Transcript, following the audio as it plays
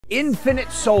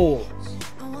infinite souls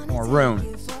or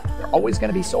runes. They're always going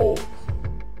to be souls.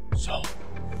 So,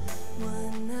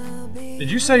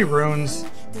 Did you say runes?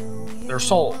 They're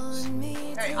souls.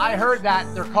 hey, I heard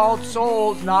that. They're called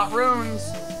souls, not runes.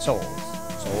 Souls.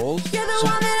 Souls. You're the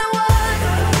one that I want.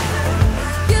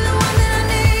 You're the one that I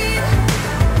need.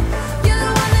 You're the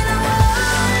one that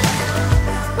I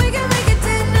want. We can make it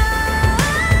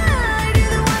tonight. You're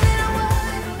the one that I want.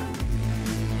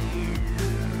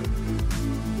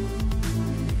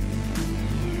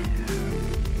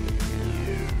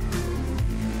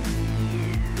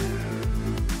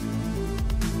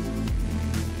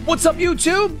 What's up,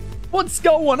 YouTube? What's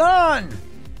going on?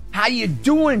 How you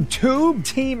doing, Tube?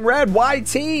 Team Red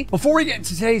YT? Before we get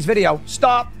into today's video,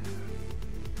 stop.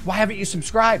 Why haven't you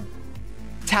subscribed?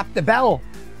 Tap the bell,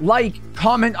 like,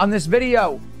 comment on this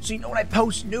video so you know when I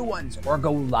post new ones or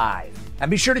go live.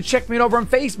 And be sure to check me out over on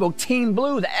Facebook, Team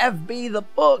Blue, the FB, the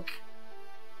book,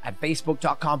 at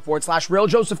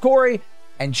facebook.com/realjosephcorey.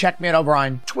 And check me out over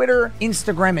on Twitter,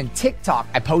 Instagram, and TikTok.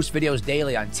 I post videos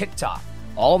daily on TikTok.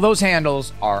 All of those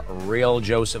handles are Real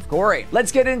Joseph Corey.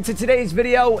 Let's get into today's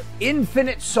video.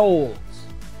 Infinite souls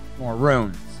or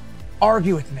runes.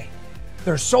 Argue with me.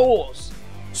 They're souls.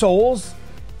 Souls.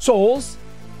 Souls.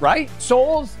 Right?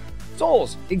 Souls.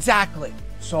 Souls. Exactly.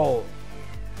 Souls.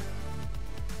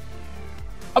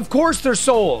 Of course they're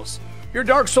souls. You're a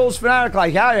Dark Souls fanatic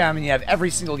like I am, and you have every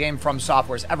single game from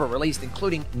Software's ever released,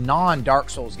 including non-Dark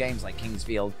Souls games like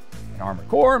Kingsfield and Armored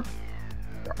Core.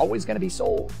 They're always going to be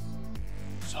souls.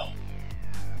 So,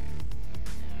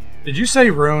 Did you say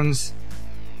runes?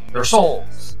 They're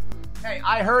souls. hey,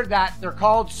 I heard that. They're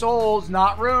called souls,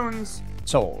 not runes.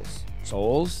 Souls.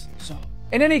 Souls. So,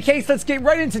 in any case, let's get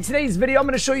right into today's video. I'm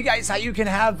going to show you guys how you can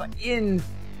have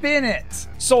infinite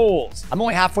souls. I'm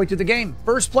only halfway through the game.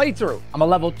 First playthrough. I'm a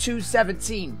level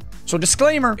 217. So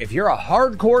disclaimer, if you're a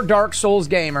hardcore Dark Souls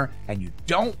gamer and you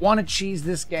don't want to cheese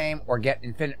this game or get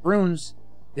infinite runes,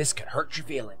 this could hurt your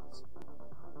feelings.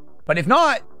 But if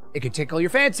not, it could tickle your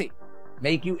fancy,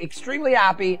 make you extremely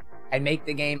happy, and make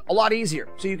the game a lot easier.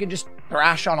 So you can just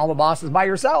thrash on all the bosses by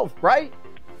yourself, right?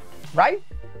 Right?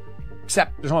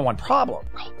 Except there's only one problem,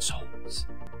 called souls.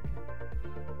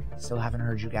 Still haven't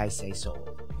heard you guys say soul.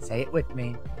 Say it with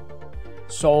me.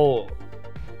 Soul.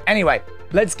 Anyway,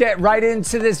 let's get right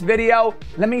into this video.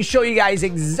 Let me show you guys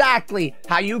exactly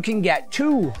how you can get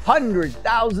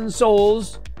 200,000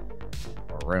 souls,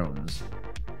 or runes,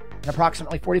 in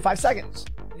approximately 45 seconds.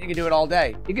 You can do it all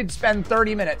day. You could spend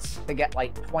 30 minutes to get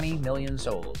like 20 million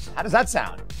souls. How does that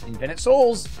sound? Infinite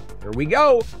souls. Here we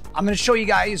go. I'm going to show you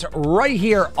guys right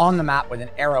here on the map with an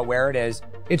arrow where it is.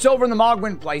 It's over in the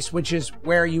Mogwin place, which is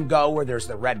where you go, where there's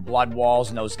the red blood walls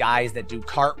and those guys that do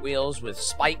cartwheels with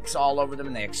spikes all over them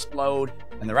and they explode.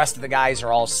 And the rest of the guys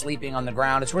are all sleeping on the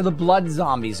ground. It's where the blood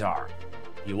zombies are.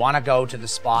 You want to go to the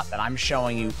spot that I'm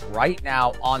showing you right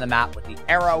now on the map with the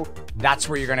arrow. That's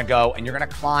where you're going to go, and you're going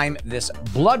to climb this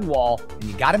blood wall, and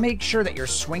you got to make sure that you're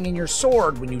swinging your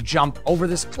sword when you jump over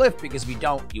this cliff, because if you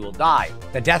don't, you will die.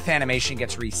 The death animation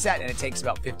gets reset, and it takes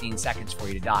about 15 seconds for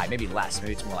you to die. Maybe less.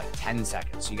 Maybe it's more like 10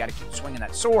 seconds. So you got to keep swinging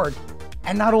that sword.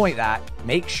 And not only that,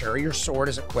 make sure your sword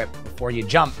is equipped before you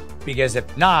jump, because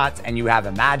if not, and you have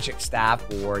a magic staff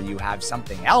or you have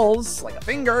something else, like a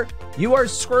finger, you are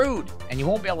screwed, and you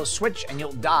won't be able to switch, and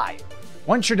you'll die.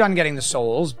 Once you're done getting the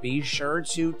souls, be sure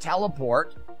to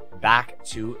teleport back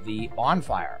to the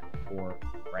bonfire, or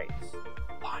right,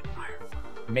 bonfire.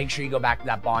 Make sure you go back to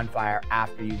that bonfire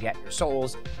after you get your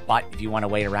souls, but if you want to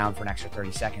wait around for an extra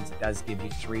 30 seconds, it does give you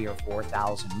 3,000 or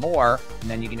 4,000 more, and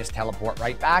then you can just teleport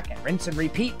right back and rinse and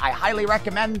repeat. I highly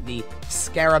recommend the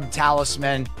Scarab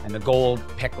Talisman and the Gold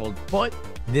Pickled Foot.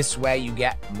 This way you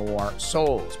get more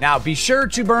souls. Now, be sure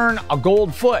to burn a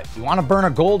gold foot. You want to burn a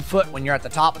gold foot when you're at the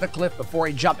top of the cliff before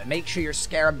you jump, and make sure your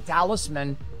Scarab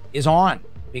Talisman is on,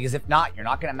 because if not, you're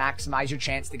not going to maximize your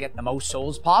chance to get the most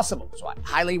souls possible. So I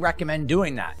highly recommend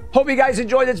doing that. Hope you guys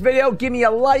enjoyed this video. Give me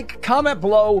a like, comment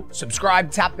below,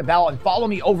 subscribe, tap the bell, and follow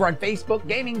me over on Facebook,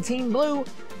 Gaming Team Blue,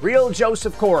 Real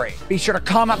Joseph Corey. Be sure to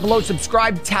comment below,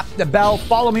 subscribe, tap the bell,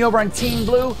 follow me over on Team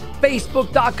Blue,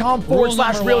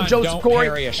 Facebook.com/Real Joseph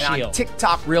Corey, and on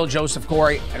TikTok, Real Joseph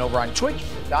Corey, and over on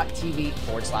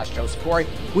Twitch.tv/Joseph Corey.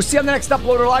 We'll see you on the next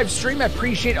upload or live stream. I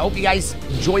appreciate it. I hope you guys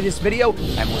enjoy this video,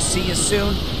 and we'll see you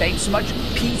soon. Thanks so much.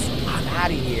 Peace. I'm out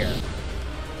of here.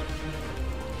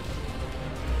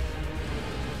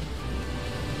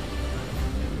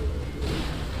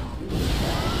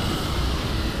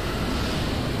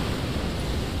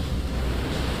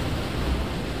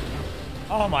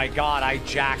 Oh my God, I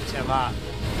jacked him up.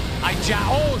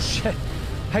 Oh shit.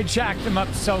 I jacked him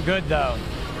up so good though.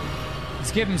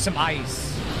 Let's give him some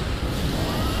ice.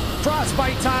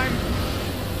 Frostbite time.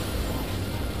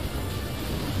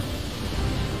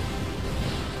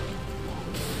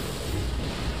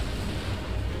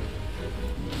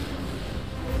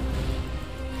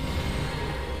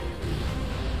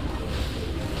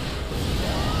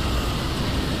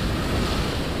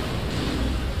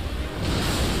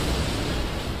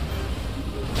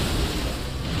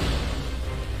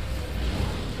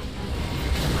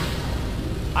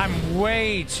 I'm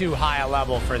way too high a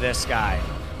level for this guy.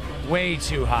 Way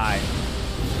too high.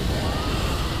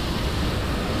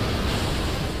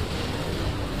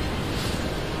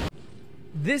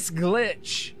 This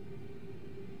glitch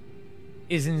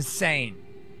is insane.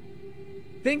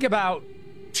 Think about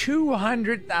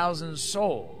 200,000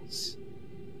 souls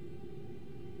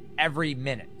every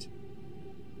minute.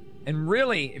 And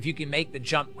really, if you can make the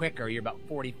jump quicker, you're about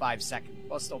 45 seconds.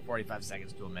 Well, still 45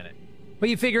 seconds to a minute. But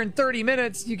you figure in 30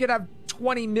 minutes, you could have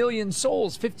 20 million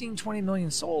souls, 15, 20 million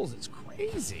souls. It's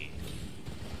crazy.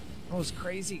 Most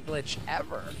crazy glitch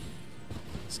ever.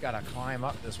 Just gotta climb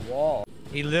up this wall.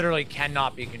 He literally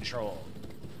cannot be controlled.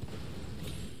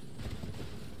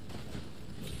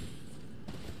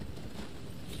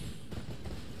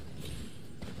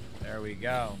 There we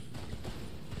go.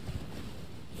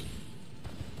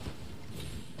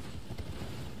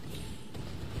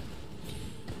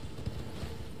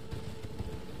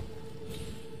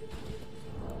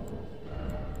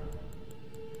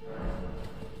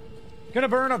 Gonna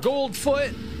burn a gold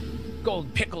foot.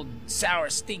 Gold pickled sour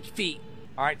stink feet.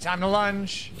 All right, time to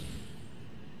lunge.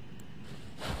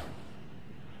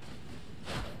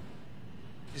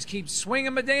 Just keep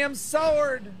swinging my damn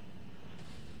sword.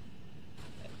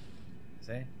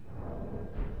 See?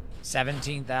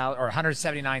 17,000 or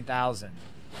 179,000.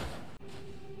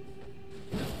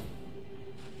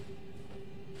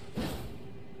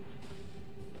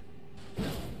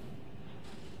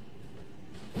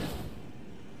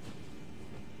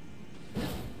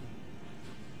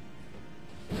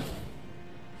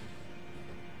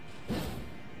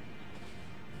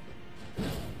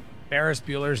 Ferris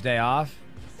Bueller's Day Off.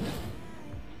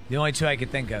 The only two I could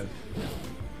think of.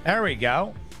 There we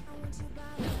go.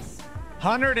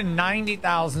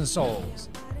 190,000 souls.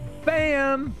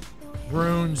 Bam!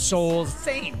 Rune souls,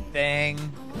 same thing.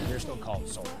 They're still called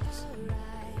souls.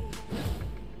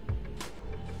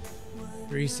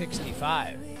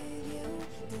 365.